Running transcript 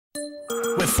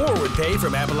With Forward Pay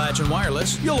from Appalachian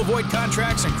Wireless, you'll avoid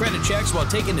contracts and credit checks while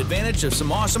taking advantage of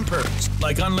some awesome perks,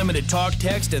 like unlimited talk,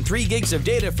 text, and 3 gigs of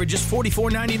data for just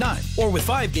 $44.99, or with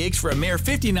 5 gigs for a mere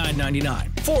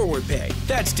 $59.99. Forward Pay,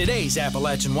 that's today's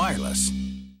Appalachian Wireless.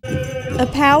 A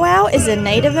powwow is a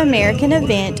Native American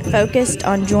event focused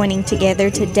on joining together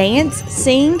to dance,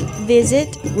 sing,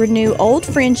 visit, renew old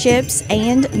friendships,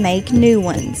 and make new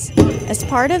ones. As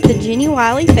part of the Jenny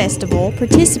Wiley Festival,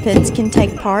 participants can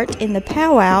take part in the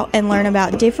powwow and learn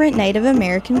about different Native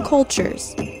American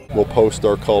cultures. We'll post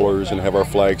our colors and have our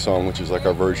flag song, which is like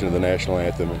our version of the national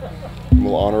anthem. And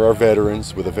we'll honor our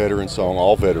veterans with a veteran song,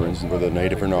 all veterans, whether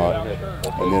native or not.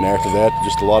 And then after that,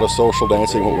 just a lot of social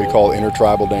dancing, what we call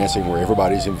intertribal dancing, where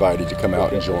everybody's invited to come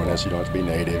out and join us. You don't have to be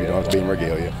native, you don't have to be in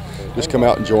regalia. Just come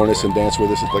out and join us and dance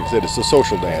with us. Like I said, it's a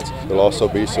social dance. There'll also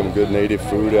be some good native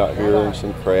food out here and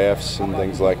some crafts and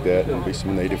things like that. There'll be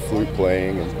some native flute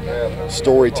playing and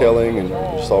storytelling and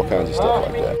just all kinds of stuff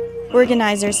like that.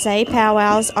 Organizers say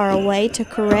powwows are a way to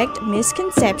correct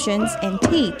misconceptions and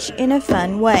teach in a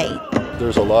fun way.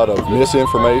 There's a lot of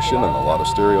misinformation and a lot of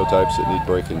stereotypes that need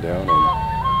breaking down,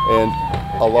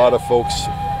 and a lot of folks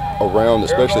around,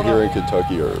 especially here in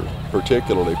Kentucky, are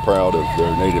particularly proud of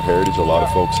their native heritage. A lot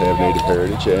of folks have native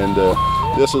heritage, and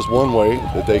this is one way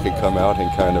that they can come out and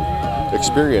kind of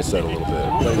experience that a little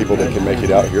bit. People that can make it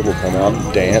out here will come out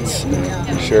and dance,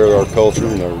 and share our culture,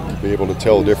 and they'll be able to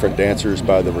tell different dancers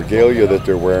by the regalia that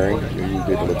they're wearing. You'll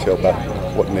be able to tell about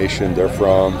what nation they're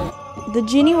from. The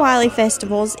Jenny Wiley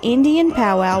Festival's Indian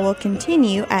powwow will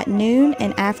continue at noon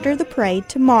and after the parade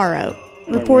tomorrow.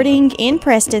 Reporting in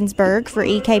Prestonsburg for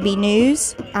EKB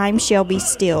News, I'm Shelby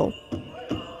Still.